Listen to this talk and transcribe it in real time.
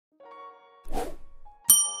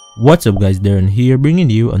What's up guys, Deron here bringing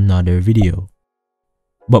you another video.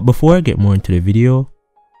 But before I get more into the video,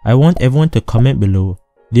 I want everyone to comment below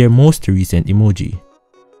their most recent emoji.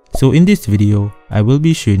 So in this video, I will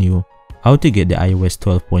be showing you how to get the iOS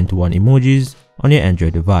 12.1 emojis on your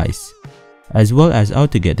Android device, as well as how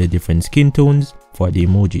to get the different skin tones for the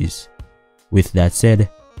emojis. With that said,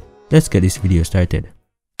 let's get this video started.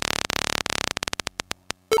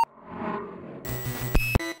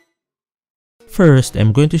 First,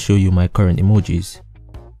 I'm going to show you my current emojis.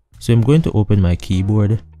 So I'm going to open my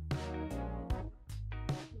keyboard.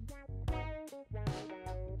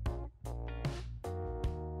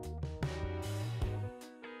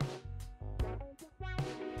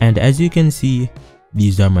 And as you can see,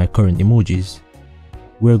 these are my current emojis.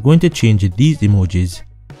 We're going to change these emojis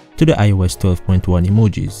to the iOS 12.1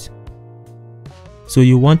 emojis. So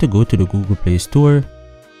you want to go to the Google Play Store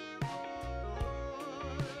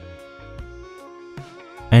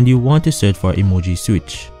and you want to search for Emoji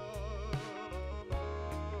Switch.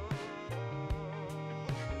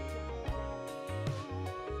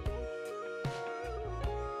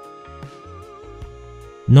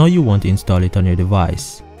 Now you want to install it on your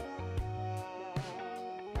device.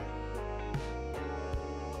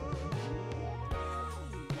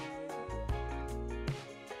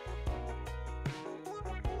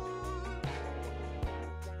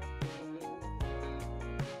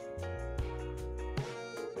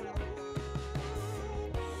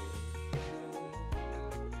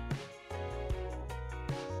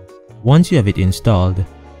 Once you have it installed,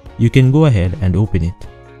 you can go ahead and open it.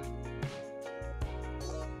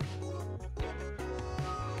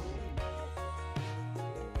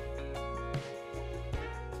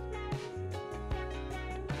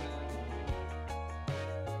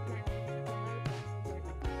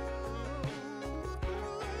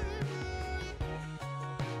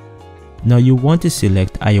 Now you want to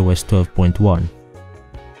select iOS 12.1.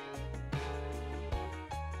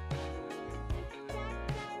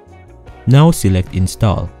 Now select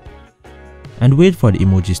install and wait for the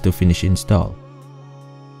emojis to finish install.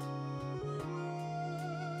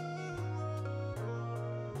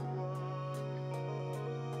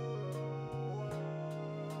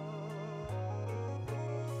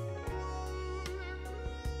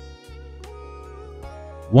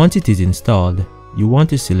 Once it is installed, you want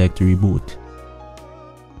to select reboot.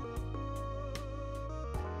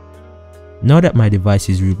 Now that my device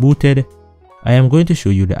is rebooted, I am going to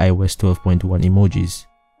show you the iOS 12.1 emojis.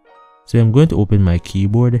 So I'm going to open my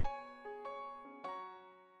keyboard.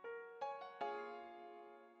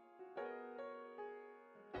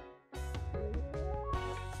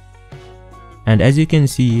 And as you can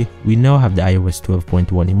see, we now have the iOS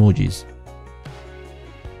 12.1 emojis.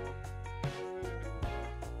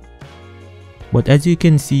 But as you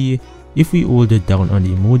can see, if we hold it down on the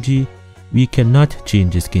emoji, we cannot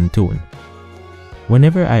change the skin tone.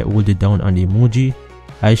 Whenever I hold it down on the emoji,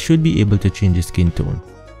 I should be able to change the skin tone.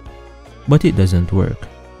 But it doesn't work.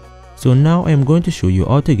 So now I am going to show you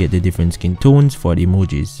how to get the different skin tones for the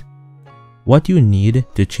emojis. What you need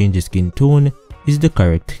to change the skin tone is the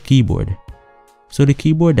correct keyboard. So the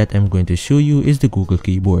keyboard that I'm going to show you is the Google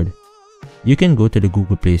keyboard. You can go to the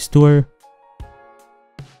Google Play Store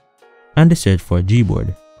and search for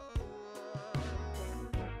GBoard.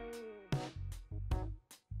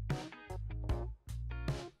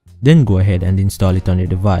 Then go ahead and install it on your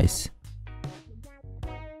device.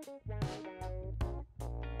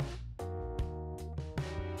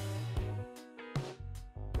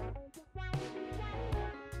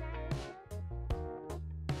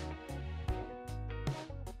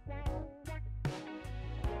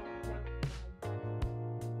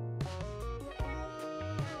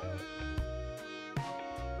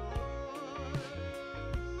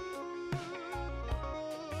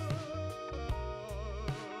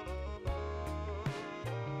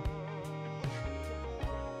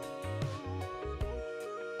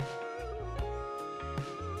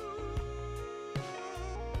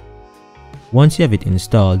 Once you have it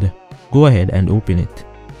installed, go ahead and open it.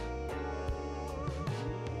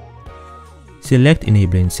 Select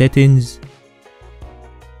Enabling Settings.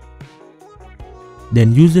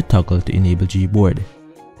 Then use the toggle to enable GBoard.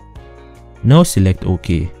 Now select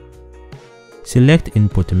OK. Select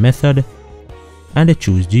Input Method and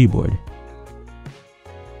choose GBoard.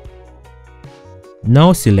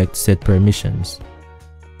 Now select Set Permissions.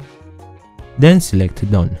 Then select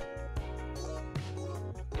Done.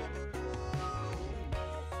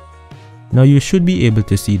 Now you should be able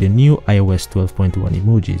to see the new iOS 12.1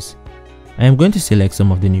 emojis. I am going to select some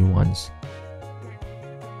of the new ones.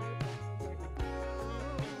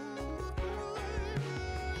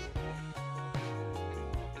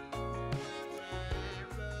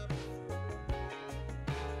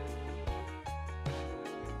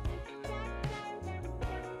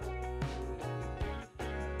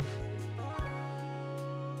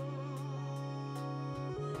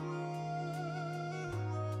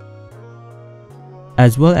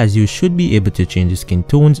 as well as you should be able to change the skin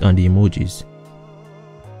tones on the emojis.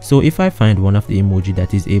 So if I find one of the emoji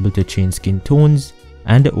that is able to change skin tones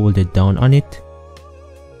and hold it down on it,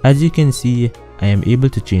 as you can see, I am able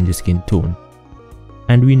to change the skin tone.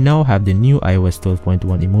 And we now have the new iOS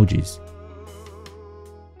 12.1 emojis.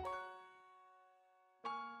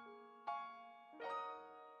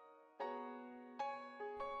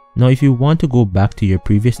 Now if you want to go back to your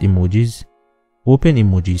previous emojis, open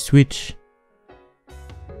Emoji Switch,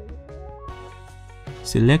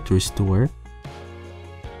 select Restore,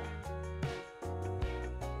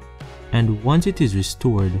 and once it is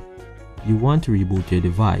restored, you want to reboot your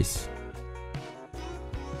device.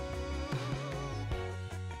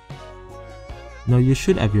 Now you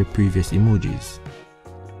should have your previous emojis.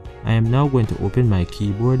 I am now going to open my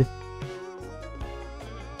keyboard,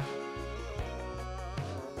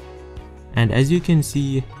 and as you can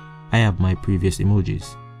see, I have my previous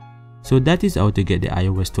emojis. So that is how to get the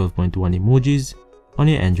iOS 12.1 emojis on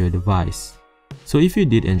your Android device. So if you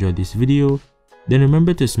did enjoy this video, then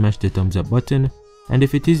remember to smash the thumbs up button, and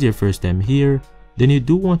if it is your first time here, then you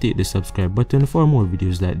do want to hit the subscribe button for more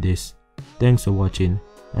videos like this. Thanks for watching,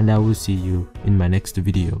 and I will see you in my next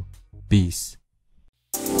video. Peace.